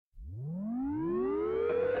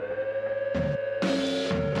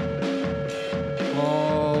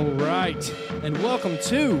and welcome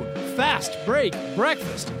to Fastbreak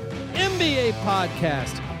Breakfast NBA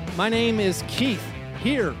Podcast. My name is Keith,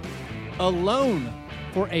 here alone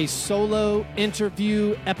for a solo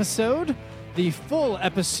interview episode. The full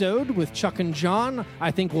episode with Chuck and John,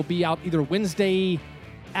 I think, will be out either Wednesday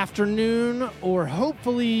afternoon or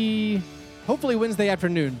hopefully Wednesday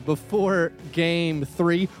afternoon before Game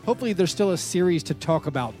 3. Hopefully there's still a series to talk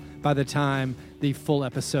about by the time the full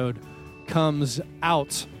episode comes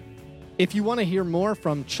out. If you want to hear more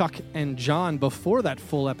from Chuck and John before that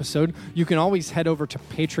full episode, you can always head over to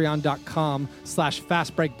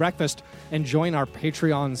patreon.com/fastbreakbreakfast and join our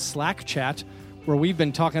Patreon Slack chat, where we've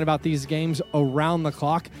been talking about these games around the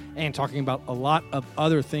clock and talking about a lot of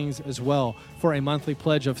other things as well. For a monthly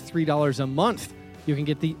pledge of $3 a month, you can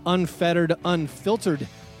get the unfettered, unfiltered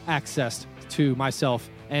access to myself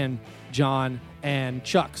and John and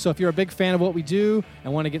Chuck. So if you're a big fan of what we do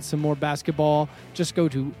and want to get some more basketball, just go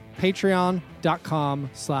to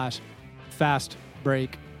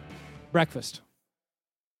patreon.com/fastbreakbreakfast.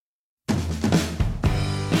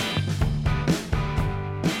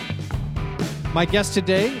 My guest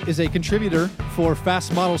today is a contributor for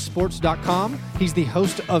fastmodelsports.com. He's the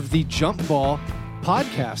host of the Jump Ball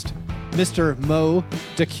podcast, Mr. Mo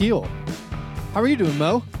Dakhil. How are you doing,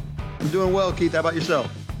 Mo? I'm doing well, Keith. How about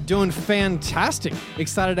yourself? Doing fantastic.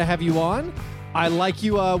 Excited to have you on. I like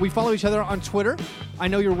you. We follow each other on Twitter. I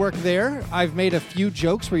know your work there. I've made a few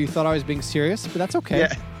jokes where you thought I was being serious, but that's okay.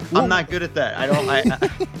 Yeah, I'm not good at that.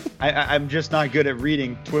 I'm just not good at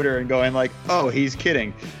reading Twitter and going like, "Oh, he's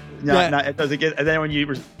kidding." It doesn't get. And then when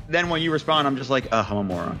you respond, I'm just like, "Oh, I'm a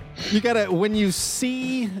moron." You gotta when you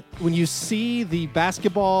see the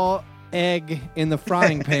basketball egg in the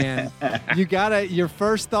frying pan, your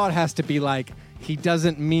first thought has to be like, he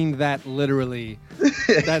doesn't mean that literally.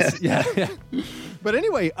 That's yeah. But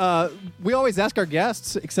anyway, we always ask our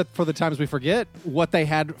guests, except for the times we forget, what they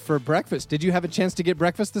had for breakfast. Did you have a chance to get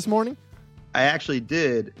breakfast this morning? I actually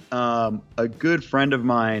did. A good friend of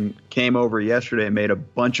mine came over yesterday and made a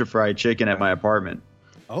bunch of fried chicken at my apartment.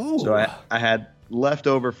 Oh. So I had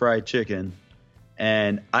leftover fried chicken,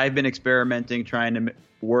 and I've been experimenting trying to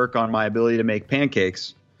work on my ability to make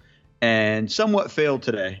pancakes, and somewhat failed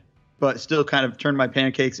today, but still kind of turned my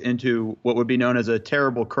pancakes into what would be known as a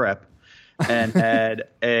terrible crepe, and I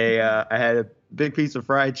had a big piece of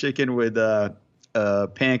fried chicken with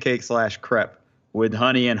pancake / crepe with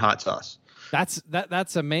honey and hot sauce.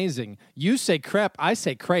 That's amazing. You say crepe, I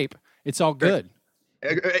say crepe. It's all good.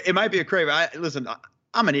 It might be a crepe. Listen,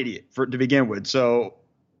 I'm an idiot to begin with, so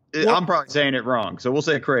I'm probably saying it wrong. So we'll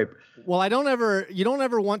say crepe. Well, you don't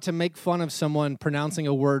ever want to make fun of someone pronouncing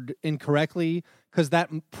a word incorrectly, because that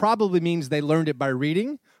probably means they learned it by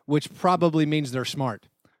reading, which probably means they're smart.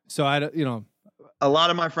 So a lot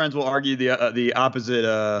of my friends will argue the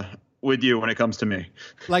opposite with you when it comes to me.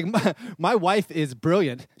 Like my wife is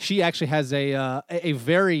brilliant. She actually has a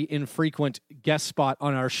very infrequent guest spot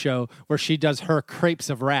on our show where she does her crepes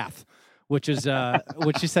of wrath, which is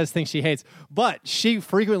which she says things she hates. But she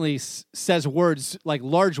frequently says words, like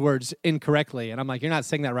large words, incorrectly. And I'm like, you're not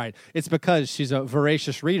saying that right. It's because she's a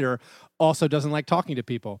voracious reader, also doesn't like talking to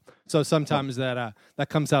people. So sometimes that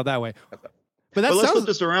comes out that way. But let's flip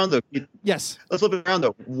this around, though. Yes. Let's flip it around,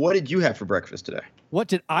 though. What did you have for breakfast today? What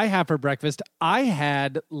did I have for breakfast? I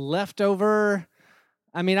had leftover.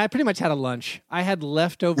 I mean, I pretty much had a lunch. I had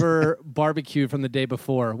leftover barbecue from the day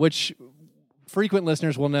before, which frequent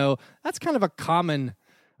listeners will know that's kind of a common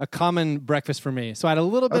breakfast for me. So I had a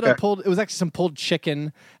little bit of it was actually some pulled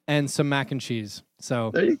chicken and some mac and cheese.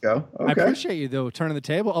 So there you go. Okay. I appreciate you, though, turning the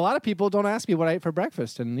table. A lot of people don't ask me what I ate for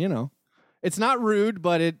breakfast, and it's not rude,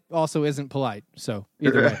 but it also isn't polite. So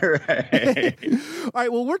either way. Right. All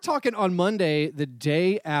right, well, we're talking on Monday, the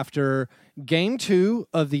day after Game 2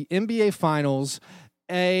 of the NBA Finals,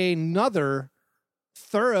 another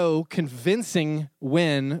thorough, convincing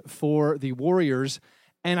win for the Warriors.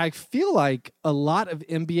 And I feel like a lot of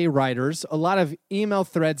NBA writers, a lot of email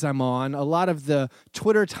threads I'm on, a lot of the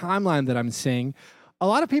Twitter timeline that I'm seeing, a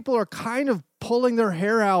lot of people are kind of pulling their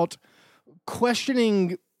hair out,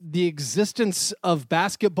 questioning the existence of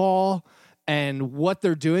basketball and what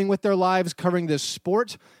they're doing with their lives covering this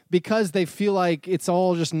sport, because they feel like it's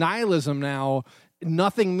all just nihilism now.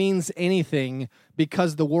 Nothing means anything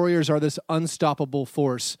because the Warriors are this unstoppable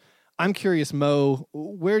force. I'm curious, Mo,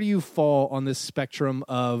 where do you fall on this spectrum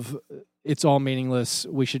of it's all meaningless,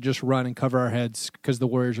 we should just run and cover our heads because the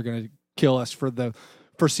Warriors are going to kill us for the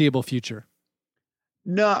foreseeable future?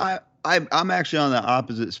 No, I'm actually on the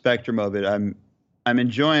opposite spectrum of it. I'm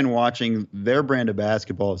enjoying watching their brand of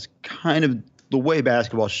basketball is kind of the way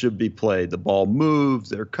basketball should be played. The ball moves,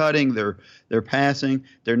 they're cutting, they're passing.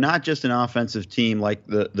 They're not just an offensive team like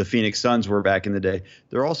the Phoenix Suns were back in the day.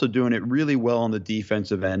 They're also doing it really well on the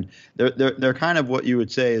defensive end. They're kind of what you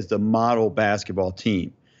would say is the model basketball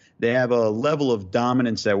team. They have a level of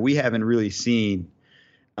dominance that we haven't really seen.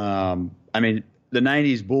 I mean, the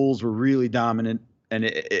 90s Bulls were really dominant, and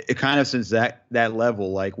it kind of since that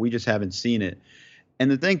level, like we just haven't seen it. And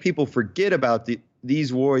the thing people forget about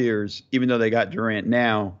these Warriors, even though they got Durant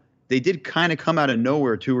now, they did kind of come out of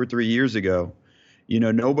nowhere 2 or 3 years ago. You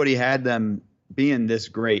know, nobody had them being this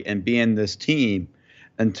great and being this team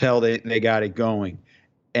until they got it going.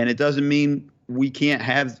 And it doesn't mean we can't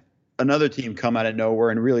have another team come out of nowhere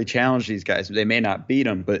and really challenge these guys. They may not beat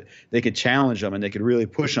them, but they could challenge them and they could really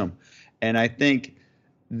push them. And I think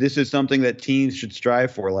this is something that teams should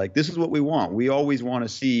strive for. Like, this is what we want. We always want to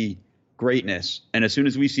see greatness. And as soon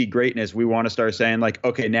as we see greatness, we want to start saying, like,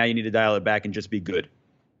 okay, now you need to dial it back and just be good.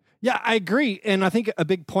 Yeah, I agree. And I think a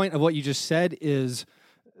big point of what you just said is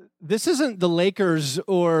this isn't the Lakers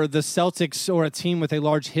or the Celtics or a team with a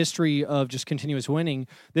large history of just continuous winning.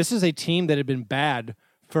 This is a team that had been bad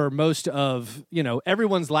for most of,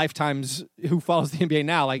 everyone's lifetimes who follows the NBA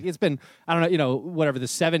now. Like, it's been, I don't know, whatever, the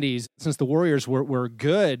 70s since the Warriors were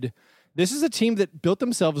good. This is a team that built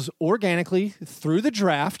themselves organically through the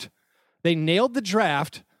draft. They nailed the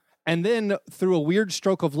draft, and then through a weird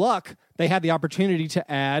stroke of luck, they had the opportunity to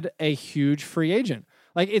add a huge free agent.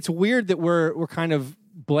 Like, it's weird that we're kind of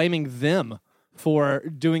blaming them for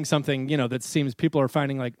doing something, that seems people are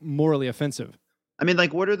finding like morally offensive. I mean,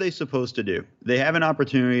 like, what are they supposed to do? They have an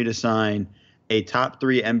opportunity to sign a top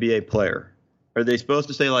 3 NBA player. Are they supposed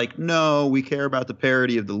to say, like, no, we care about the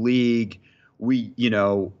parity of the league.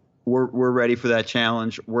 We're ready for that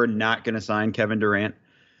challenge. We're not going to sign Kevin Durant.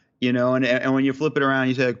 And when you flip it around,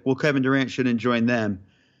 you say, well, Kevin Durant shouldn't join them.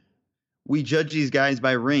 We judge these guys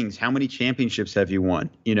by rings. How many championships have you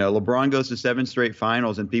won? LeBron goes to 7 straight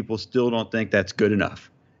finals, and people still don't think that's good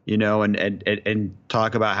enough, and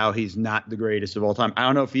talk about how he's not the greatest of all time. I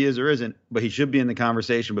don't know if he is or isn't, but he should be in the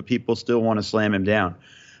conversation, but people still want to slam him down.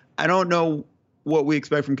 I don't know what we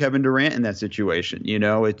expect from Kevin Durant in that situation.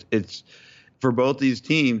 It's for both these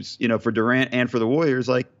teams, for Durant and for the Warriors,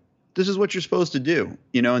 like, this is what you're supposed to do,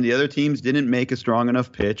 and the other teams didn't make a strong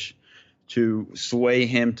enough pitch to sway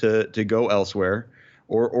him to go elsewhere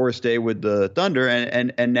or stay with the Thunder.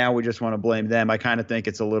 And now we just want to blame them. I kind of think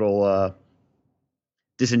it's a little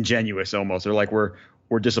disingenuous almost. They're like,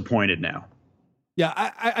 we're disappointed now. Yeah,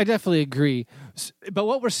 I definitely agree. But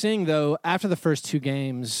what we're seeing, though, after the first 2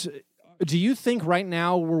 games, do you think right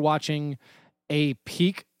now we're watching a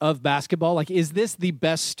peak of basketball? Like, is this the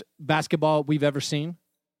best basketball we've ever seen?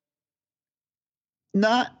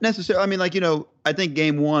 Not necessarily. I mean, like, I think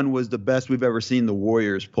game 1 was the best we've ever seen the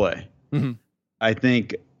Warriors play. Mm-hmm. I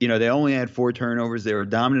think, they only had 4 turnovers. They were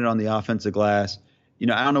dominant on the offensive glass.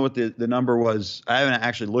 I don't know what the number was. I haven't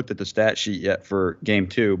actually looked at the stat sheet yet for game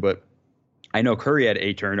 2, but I know Curry had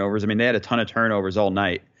 8 turnovers. I mean, they had a ton of turnovers all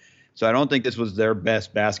night. So I don't think this was their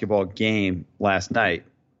best basketball game last night.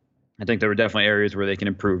 I think there were definitely areas where they can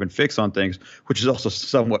improve and fix on things, which is also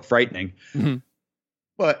somewhat frightening. Mm-hmm.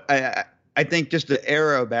 But I think just the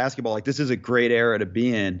era of basketball, like, this is a great era to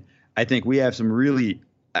be in. I think we have some really,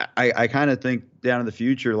 I kind of think down in the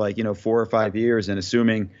future, like, 4 or 5 years, and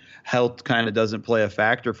assuming health kind of doesn't play a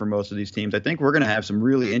factor for most of these teams, I think we're going to have some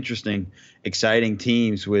really interesting, exciting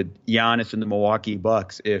teams with Giannis and the Milwaukee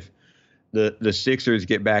Bucks. If the Sixers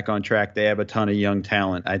get back on track, they have a ton of young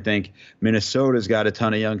talent. I think Minnesota's got a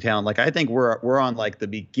ton of young talent. Like, I think we're on like the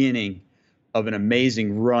beginning of an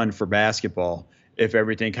amazing run for basketball. If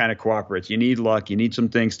everything kind of cooperates, you need luck, you need some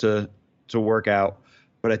things to work out.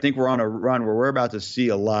 But I think we're on a run where we're about to see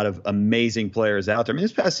a lot of amazing players out there. I mean,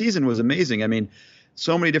 this past season was amazing. I mean,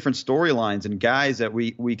 so many different storylines and guys that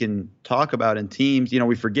we can talk about in teams.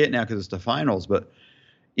 We forget now because it's the finals, but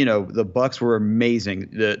the Bucks were amazing.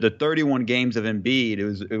 The 31 games of Embiid,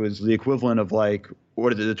 it was the equivalent of, like,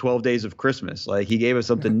 what is it, the 12 days of Christmas. Like, he gave us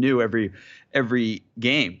something new every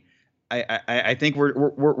game. I think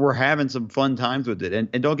we're having some fun times with it.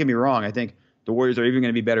 And don't get me wrong, I think the Warriors are even going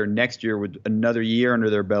to be better next year with another year under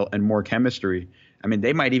their belt and more chemistry. I mean,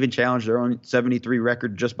 they might even challenge their own 73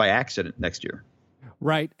 record just by accident next year.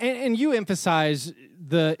 Right. And you emphasize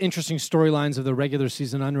the interesting storylines of the regular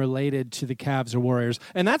season unrelated to the Cavs or Warriors.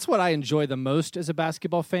 And that's what I enjoy the most as a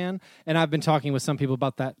basketball fan. And I've been talking with some people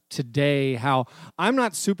about that today, how I'm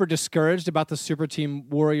not super discouraged about the super team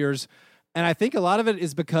Warriors. And I think a lot of it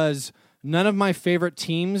is because none of my favorite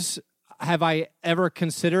teams have I ever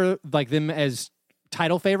considered like them as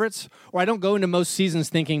title favorites, or I don't go into most seasons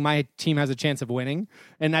thinking my team has a chance of winning.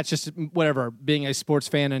 And that's just whatever, being a sports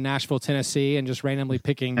fan in Nashville, Tennessee, and just randomly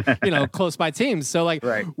picking, close by teams. So like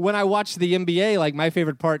Right. when I watch the NBA, like my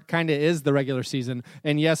favorite part kind of is the regular season.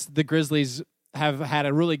 And yes, the Grizzlies have had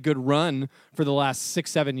a really good run for the last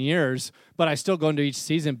 6-7 years, but I still go into each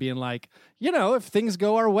season being like, if things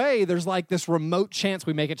go our way, there's like this remote chance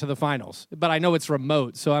we make it to the finals. But I know it's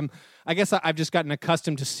remote. So I guess I've just gotten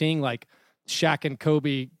accustomed to seeing like Shaq and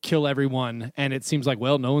Kobe kill everyone, and it seems like,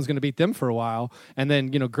 well, no one's going to beat them for a while. And then,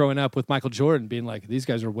 growing up with Michael Jordan being like, these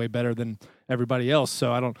guys are way better than everybody else.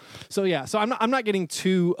 So I'm not getting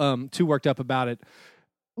too worked up about it.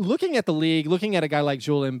 Looking at the league, looking at a guy like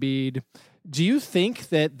Joel Embiid, do you think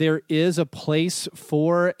that there is a place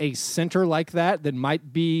for a center like that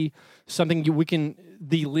might be something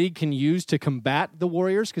the league can use to combat the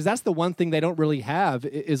Warriors? Because that's the one thing they don't really have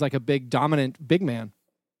is like a big dominant big man.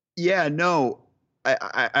 Yeah, no,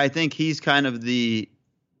 I think he's kind of he's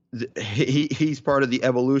part of the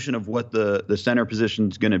evolution of what the center position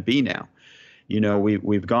is going to be now.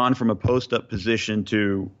 We've gone from a post up position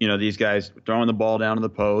to, these guys throwing the ball down to the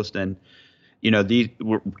post, and, give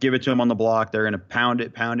it to them on the block. They're going to pound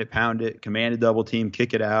it, command a double team,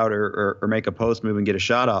 kick it out, or make a post move and get a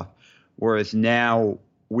shot off. Whereas now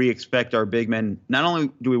we expect our big men, we're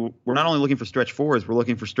not only looking for stretch fours, we're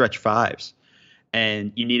looking for stretch fives.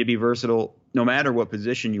 And you need to be versatile no matter what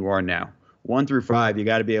position you are now. 1 through 5, you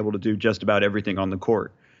got to be able to do just about everything on the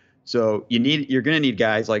court. So you're going to need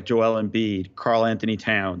guys like Joel Embiid, Karl Anthony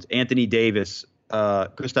Towns, Anthony Davis,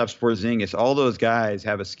 Kristaps Porzingis. All those guys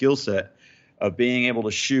have a skill set of being able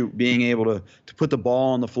to shoot, being able to put the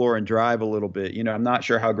ball on the floor and drive a little bit. I'm not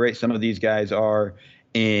sure how great some of these guys are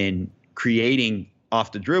in creating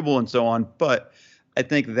off the dribble and so on, but I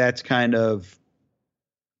think that's kind of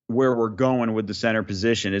where we're going with the center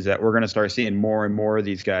position, is that we're going to start seeing more and more of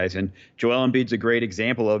these guys. And Joel Embiid's a great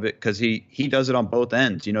example of it because he does it on both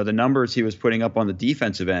ends. The numbers he was putting up on the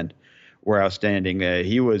defensive end were outstanding.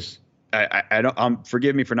 He was,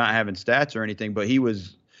 forgive me for not having stats or anything, but he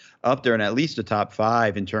was up there in at least the top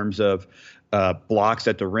 5 in terms of blocks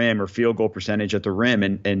at the rim or field goal percentage at the rim.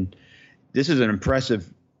 And this is an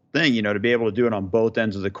impressive thing, to be able to do it on both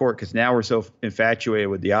ends of the court, because now we're so infatuated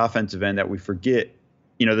with the offensive end that we forget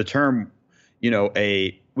the term,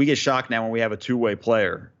 we get shocked now when we have a two-way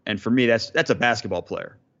player. And for me, that's a basketball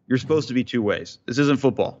player. You're supposed to be two ways. This isn't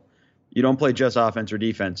football. You don't play just offense or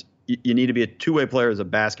defense. You need to be a two-way player as a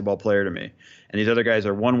basketball player to me. And these other guys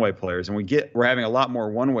are one-way players. And we're having a lot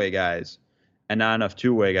more one-way guys and not enough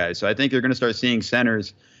two-way guys. So I think you're going to start seeing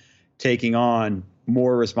centers taking on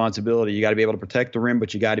more responsibility. You got to be able to protect the rim,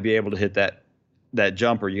 but you got to be able to hit that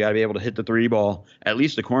jumper. You got to be able to hit the three ball, at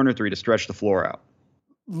least the corner three, to stretch the floor out.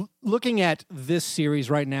 Looking at this series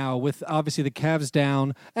right now, with obviously the Cavs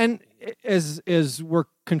down, and as we're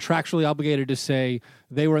contractually obligated to say,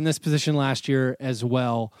 they were in this position last year as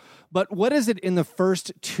well. But what is it in the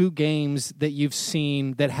first 2 games that you've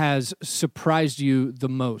seen that has surprised you the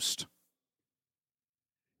most?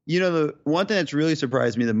 The one thing that's really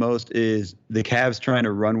surprised me the most is the Cavs trying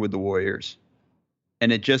to run with the Warriors.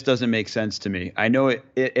 And it just doesn't make sense to me. I know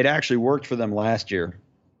it actually worked for them last year.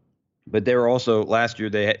 But they were also, last year,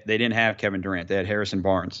 they didn't have Kevin Durant. They had Harrison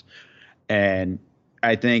Barnes. And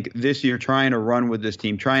I think this year, trying to run with this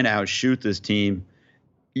team, trying to outshoot this team,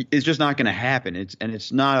 is just not going to happen. It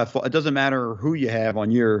doesn't matter who you have on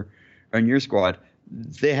your squad.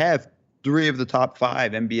 They have 3 of the top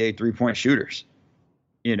 5 NBA three-point shooters.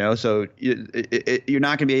 So you're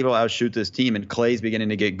not going to be able to outshoot this team, and Clay's beginning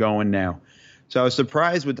to get going now. So I was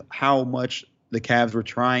surprised with how much the Cavs were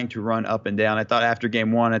trying to run up and down. I thought after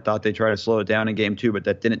game 1, I thought they'd try to slow it down in game 2, but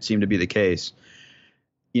that didn't seem to be the case.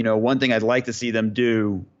 One thing I'd like to see them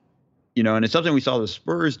do, and it's something we saw the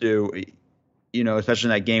Spurs do, especially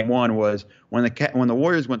in that game 1, was when the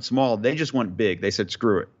Warriors went small, they just went big. They said,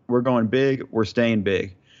 screw it. We're going big. We're staying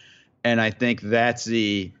big. And I think that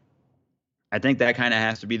kind of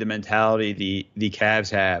has to be the mentality the Cavs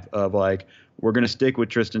have of like, we're going to stick with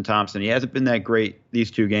Tristan Thompson. He hasn't been that great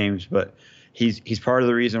these 2 games, but he's part of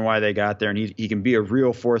the reason why they got there, and he can be a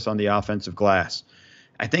real force on the offensive glass.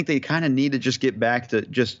 I think they kind of need to just get back to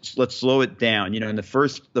just let's slow it down. In the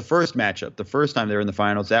first matchup, the first time they were in the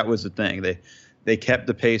finals, that was the thing. They kept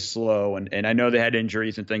the pace slow, and I know they had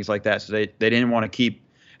injuries and things like that, so they didn't want to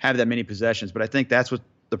have that many possessions. But I think that's what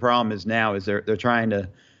the problem is now, is they're trying to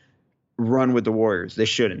run with the Warriors. They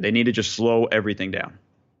shouldn't. They need to just slow everything down.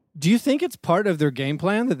 Do you think it's part of their game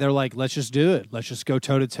plan that they're like, let's just do it. Let's just go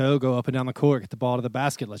toe-to-toe, go up and down the court, get the ball to the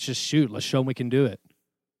basket. Let's just shoot. Let's show them we can do it.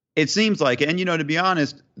 It seems like it. And, to be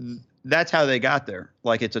honest, that's how they got there.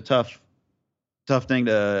 Like, it's a tough tough thing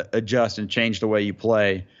to adjust and change the way you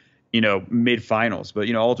play, mid finals.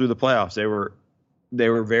 But, all through the playoffs, they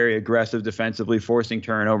were very aggressive defensively, forcing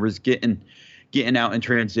turnovers, getting out in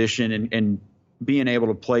transition and being able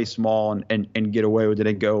to play small and get away with it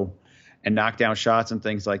and go and knock down shots and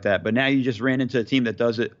things like that. But now you just ran into a team that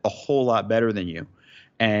does it a whole lot better than you.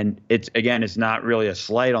 And it's not really a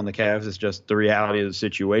slight on the Cavs. It's just the reality of the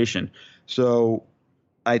situation. So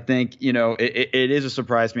I think, it is a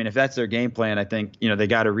surprise to me. And if that's their game plan, I think, they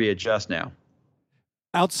got to readjust now.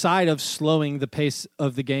 Outside of slowing the pace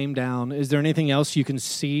of the game down, is there anything else you can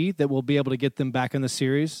see that will be able to get them back in the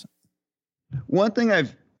series? One thing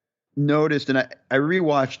I've noticed, and I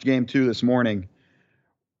rewatched Game 2 this morning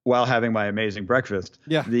while having my amazing breakfast.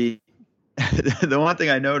 Yeah. The one thing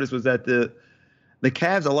I noticed was that the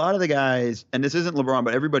Cavs, a lot of the guys, and this isn't LeBron,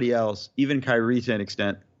 but everybody else, even Kyrie to an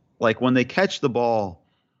extent, like when they catch the ball,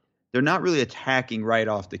 they're not really attacking right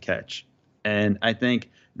off the catch. And I think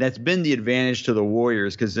that's been the advantage to the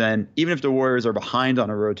Warriors, because then even if the Warriors are behind on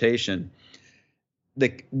a rotation,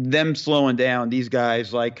 them slowing down these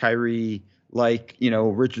guys like Kyrie, like,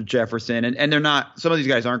 Richard Jefferson, and they're not, some of these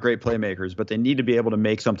guys aren't great playmakers, but they need to be able to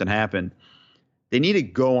make something happen. They need to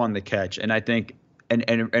go on the catch, and I think,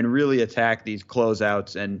 and really attack these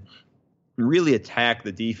closeouts and really attack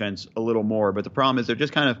the defense a little more. But the problem is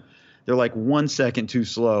they're like 1 second too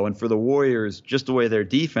slow. And for the Warriors, just the way their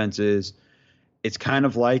defense is, it's kind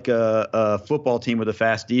of like a football team with a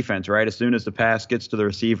fast defense, right? As soon as the pass gets to the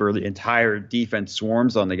receiver, the entire defense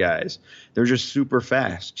swarms on the guys. They're just super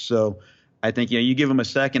fast. So I think, you give them a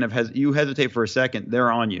second you hesitate for a second,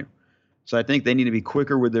 they're on you. So I think they need to be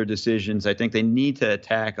quicker with their decisions. I think they need to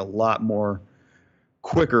attack a lot more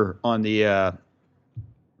quicker on the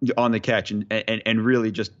catch and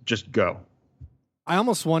really just go. I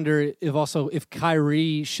almost wonder if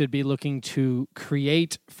Kyrie should be looking to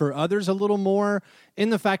create for others a little more,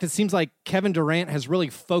 in the fact it seems like Kevin Durant has really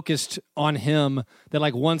focused on him, that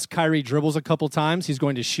like once Kyrie dribbles a couple times, he's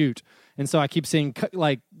going to shoot. And so I keep seeing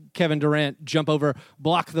like Kevin Durant jump over,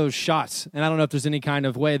 block those shots. And I don't know if there's any kind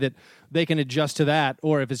of way that they can adjust to that,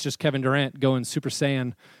 or if it's just Kevin Durant going Super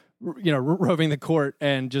Saiyan, roving the court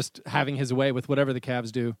and just having his way with whatever the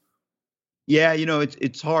Cavs do. Yeah,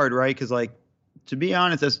 it's hard, right? Because, like, to be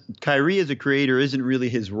honest, Kyrie as a creator isn't really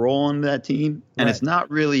his role on that team, and It's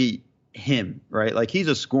not really him, right? Like, he's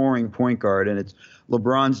a scoring point guard, and it's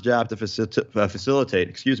LeBron's job to facilitate.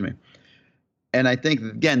 Excuse me. And I think,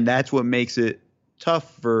 again, that's what makes it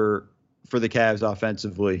tough for the Cavs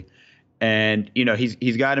offensively. And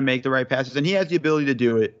he's got to make the right passes, and he has the ability to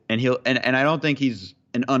do it. And and I don't think he's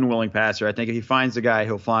an unwilling passer. I think if he finds the guy,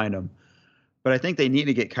 he'll find him. But I think they need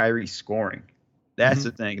to get Kyrie scoring. That's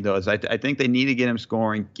the thing, though, is I think they need to get him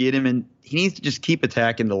scoring, get him in. He needs to just keep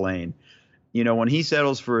attacking the lane. When he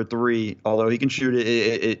settles for a three, although he can shoot it,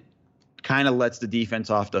 it kind of lets the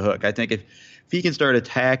defense off the hook. I think if he can start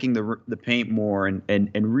attacking the paint more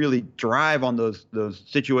and really drive on those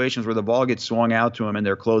situations where the ball gets swung out to him and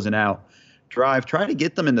they're closing out, try to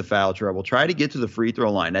get them into foul trouble, try to get to the free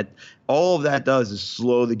throw line. That all of that does is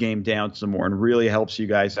slow the game down some more and really helps you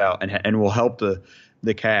guys out and will help the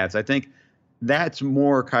Cavs. I think that's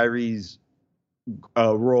more Kyrie's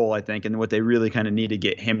role, I think, and what they really kind of need to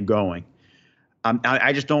get him going.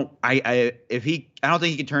 I just don't. I don't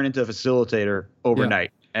think he can turn into a facilitator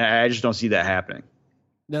overnight. Yeah. I just don't see that happening.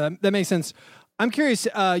 No, that makes sense. I'm curious.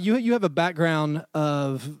 You have a background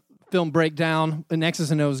of film breakdown, an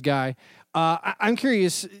X's and O's guy. I'm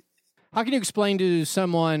curious. How can you explain to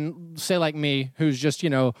someone, say like me, who's just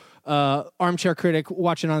armchair critic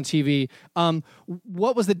watching on TV,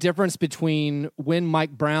 what was the difference between when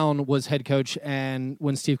Mike Brown was head coach and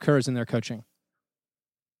when Steve Kerr is in there coaching?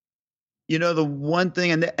 The one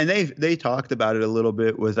thing, and they talked about it a little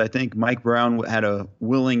bit, was I think Mike Brown had a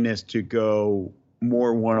willingness to go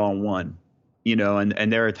more one-on-one,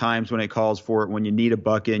 and there are times when it calls for it, when you need a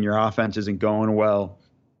bucket and your offense isn't going well.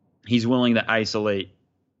 He's willing to isolate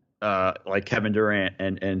like Kevin Durant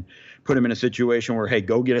and put him in a situation where, hey,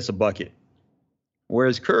 go get us a bucket.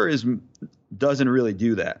 Whereas Kerr doesn't really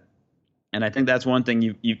do that. And I think that's one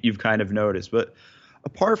thing you've kind of noticed. But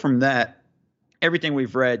apart from that, everything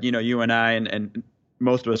we've read, you and I and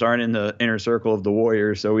most of us aren't in the inner circle of the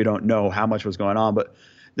Warriors, so we don't know how much was going on. But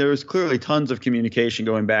there was clearly tons of communication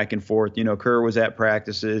going back and forth. Kerr was at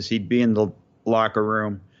practices. He'd be in the locker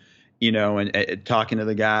room, and talking to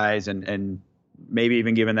the guys and maybe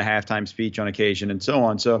even giving the halftime speech on occasion and so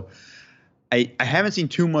on. So I haven't seen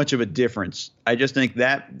too much of a difference. I just think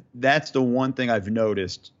that's the one thing I've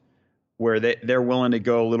noticed, where they're willing to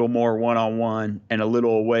go a little more one-on-one and a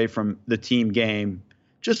little away from the team game,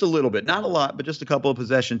 just a little bit, not a lot, but just a couple of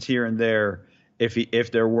possessions here and there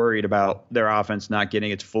if they're worried about their offense not getting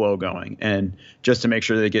its flow going, and just to make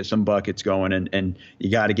sure they get some buckets going. And you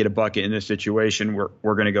got to get a bucket in this situation.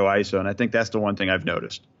 We're going to go ISO, and I think that's the one thing I've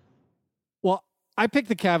noticed. Well, I picked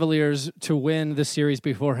the Cavaliers to win the series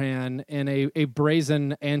beforehand in a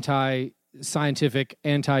brazen anti-scientific,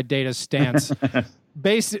 anti-data stance.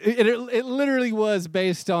 It literally was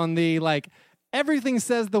based on the like. Everything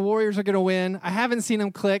says the Warriors are going to win. I haven't seen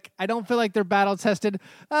them click. I don't feel like they're battle tested.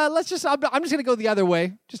 I'm just going to go the other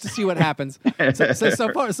way just to see what happens.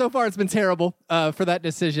 So far it's been terrible for that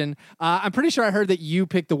decision. I'm pretty sure I heard that you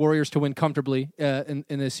picked the Warriors to win comfortably in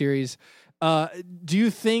this series. Do you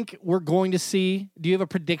think we're going to see? Do you have a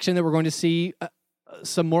prediction that we're going to see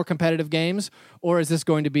some more competitive games, or is this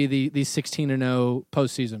going to be the 16-0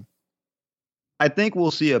 postseason? I think we'll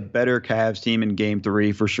see a better Cavs team in Game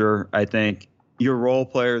 3 for sure. I think your role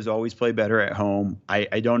players always play better at home.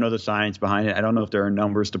 I don't know the science behind it. I don't know if there are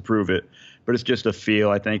numbers to prove it, but it's just a feel.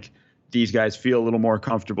 I think these guys feel a little more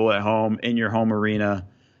comfortable at home in your home arena.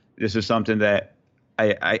 This is something that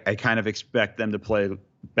I kind of expect them to play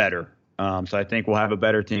better. So I think we'll have a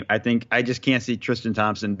better team. I just can't see Tristan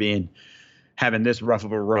Thompson having this rough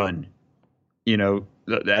of a run,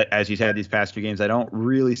 as he's had these past few games. I don't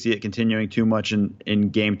really see it continuing too much in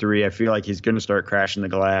Game 3. I feel like he's going to start crashing the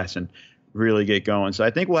glass and really get going. So I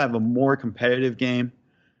think we'll have a more competitive game.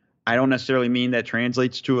 I don't necessarily mean that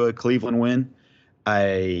translates to a Cleveland win.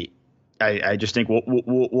 I just think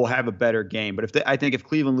we'll have a better game. But I think if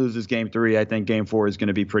Cleveland loses Game 3, I think Game 4 is going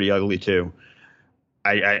to be pretty ugly too.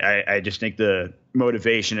 I just think the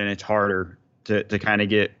motivation, and it's harder to kind of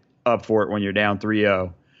get up for it when you're down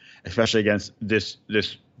 3-0, especially against this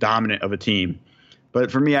dominant of a team. But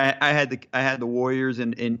for me, I had the Warriors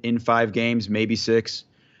in 5 games, maybe 6.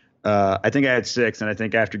 I think I had 6, and I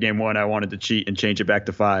think after Game 1, I wanted to cheat and change it back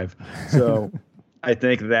to 5. So I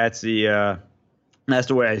think that's the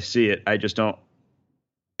way I see it. I just don't.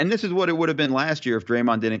 And this is what it would have been last year if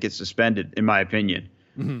Draymond didn't get suspended, in my opinion.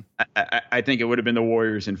 Mm-hmm. I think it would have been the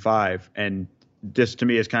Warriors in 5, and this to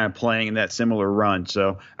me is kind of playing in that similar run.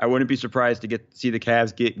 So I wouldn't be surprised to see the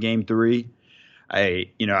Cavs get Game 3. I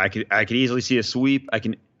could easily see a sweep. I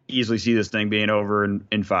can easily see this thing being over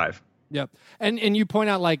in 5. Yep. And you point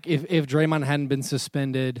out, like, if Draymond hadn't been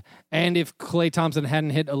suspended and if Klay Thompson hadn't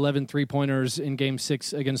hit 11 3-pointers in Game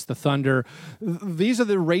 6 against the Thunder, these are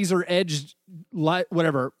the razor-edged,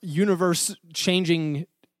 universe-changing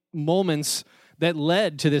moments that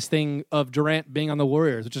led to this thing of Durant being on the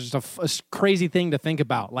Warriors, which is just a crazy thing to think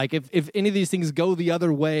about. Like, if any of these things go the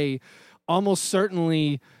other way, almost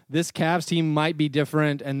certainly this Cavs team might be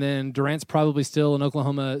different, and then Durant's probably still in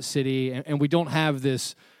Oklahoma City, and we don't have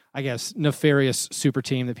this, I guess, nefarious super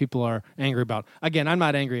team that people are angry about. Again, I'm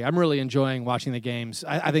not angry. I'm really enjoying watching the games.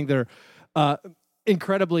 I think they're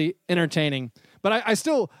incredibly entertaining. But I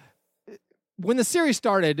still, when the series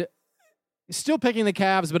started, still picking the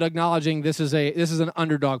Cavs, but acknowledging this is an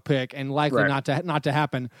underdog pick and likely not to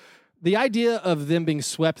happen. The idea of them being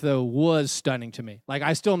swept, though, was stunning to me. Like,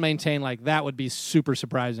 I still maintain, like, that would be super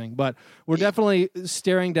surprising. But we're definitely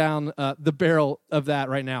staring down the barrel of that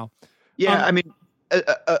right now. Yeah, I mean,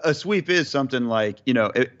 a sweep is something like,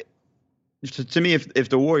 to me, if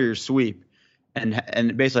the Warriors sweep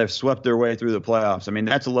and basically have swept their way through the playoffs, I mean,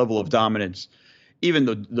 that's a level of dominance even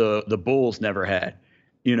the Bulls never had,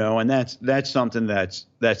 and that's something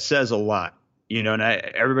that says a lot. And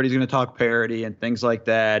everybody's going to talk parity and things like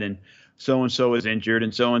that. And so is injured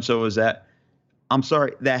and so is that. I'm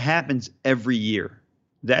sorry, that happens every year.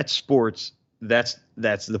 That's sports. That's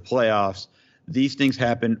the playoffs. These things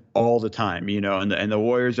happen all the time, and the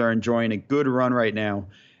Warriors are enjoying a good run right now.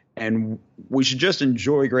 And we should just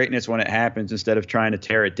enjoy greatness when it happens instead of trying to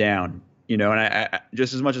tear it down, and I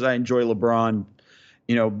just as much as I enjoy LeBron,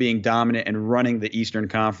 being dominant and running the Eastern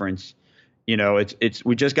Conference,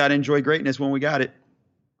 we just got to enjoy greatness when we got it.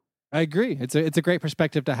 I agree. It's a great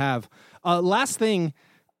perspective to have. Last thing,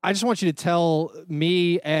 I just want you to tell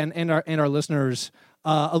me and our listeners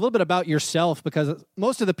a little bit about yourself, because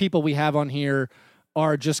most of the people we have on here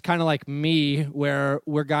are just kind of like me, where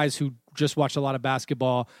we're guys who just watch a lot of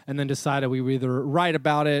basketball and then decided we would either write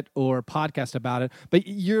about it or podcast about it. But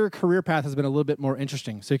your career path has been a little bit more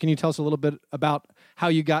interesting. So can you tell us a little bit about how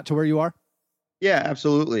you got to where you are? Yeah,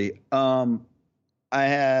 absolutely. I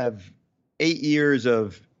have 8 years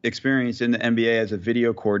of experience in the NBA as a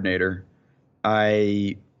video coordinator.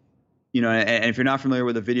 And if you're not familiar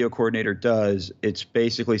with what a video coordinator does, it's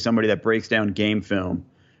basically somebody that breaks down game film,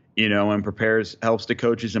 and helps the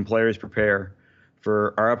coaches and players prepare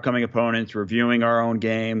for our upcoming opponents, reviewing our own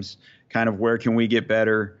games, kind of where can we get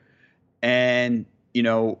better. And,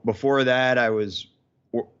 before that, I was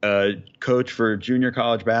coach for junior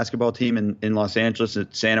college basketball team in Los Angeles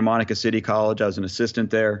at Santa Monica City College. I was an assistant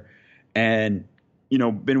there, and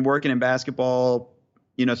been working in basketball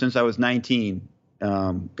since I was 19.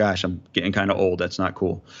 Gosh, I'm getting kind of old. That's not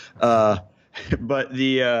cool. But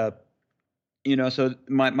so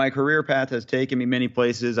my career path has taken me many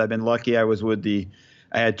places. I've been lucky. I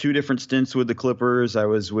had 2 different stints with the Clippers. I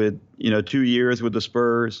was with 2 years with the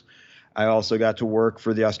Spurs. I also got to work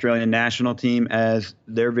for the Australian national team as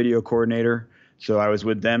their video coordinator. So I was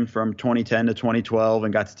with them from 2010 to 2012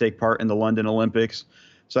 and got to take part in the London Olympics.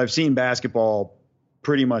 So I've seen basketball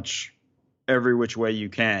pretty much every which way you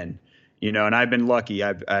can, and I've been lucky.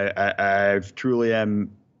 I've truly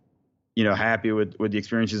am, happy with the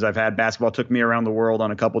experiences I've had. Basketball took me around the world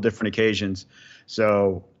on a couple different occasions.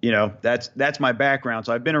 So, that's my background.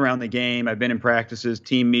 So I've been around the game. I've been in practices,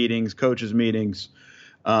 team meetings, coaches meetings,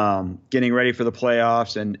 getting ready for the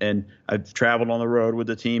playoffs. And I've traveled on the road with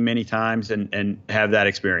the team many times and have that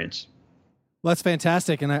experience. Well, that's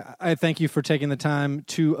fantastic. And I thank you for taking the time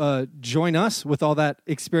to join us with all that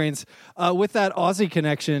experience. With that Aussie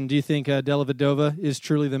connection, do you think Dellavedova is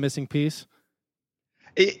truly the missing piece?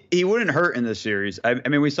 He wouldn't hurt in this series. I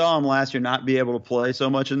mean, we saw him last year not be able to play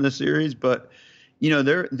so much in this series, but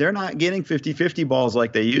they're not getting 50-50 balls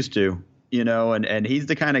like they used to, and he's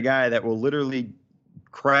the kind of guy that will literally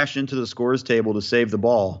crash into the scores table to save the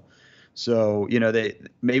ball. So,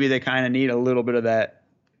 they kind of need a little bit of that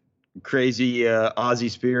crazy Aussie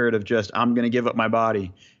spirit of just, I'm going to give up my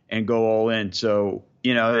body and go all in. So,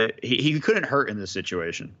 he couldn't hurt in this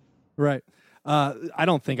situation. Right. I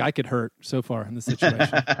don't think I could hurt so far in this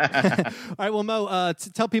situation. All right. Well, Mo,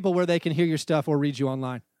 tell people where they can hear your stuff or read you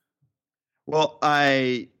online. Well,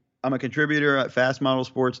 I'm a contributor at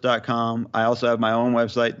fastmodelsports.com. I also have my own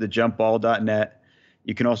website, thejumpball.net.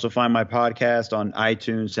 You can also find my podcast on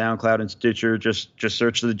iTunes, SoundCloud, and Stitcher. Just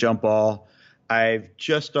search The Jump Ball. I've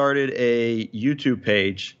just started a YouTube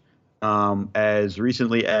page as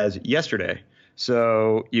recently as yesterday.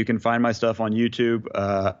 So you can find my stuff on YouTube.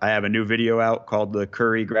 I have a new video out called the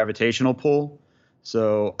Curry Gravitational Pull.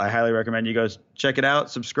 So I highly recommend you guys check it out,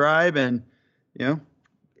 subscribe, and you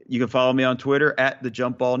can follow me on Twitter at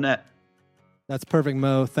 @thejumpballnet. That's perfect,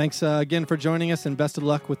 Mo. Thanks again for joining us, and best of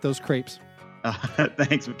luck with those crepes.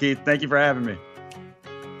 Thanks, Keith. Thank you for having me.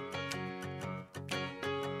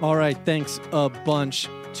 All right. Thanks a bunch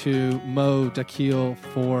to Mo Dakhil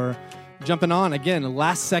for jumping on. Again, a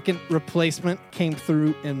last-second replacement came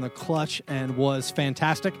through in the clutch and was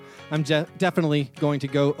fantastic. I'm definitely going to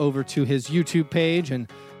go over to his YouTube page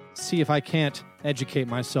and see if I can't educate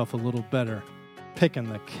myself a little better. Picking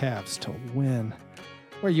the Cavs to win.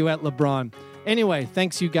 Where you at, LeBron? Anyway,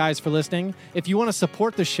 thanks you guys for listening. If you want to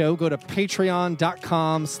support the show, go to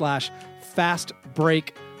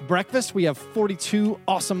patreon.com/fastbreakbreakfast. We have 42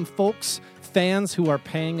 awesome folks, fans who are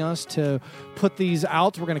paying us to put these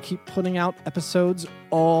out. We're going to keep putting out episodes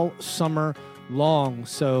all summer long.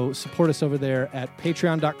 So support us over there at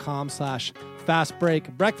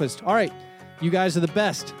patreon.com/fastbreakbreakfast. All right, you guys are the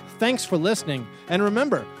best. Thanks for listening. And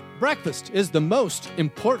remember, breakfast is the most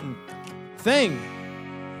important thing.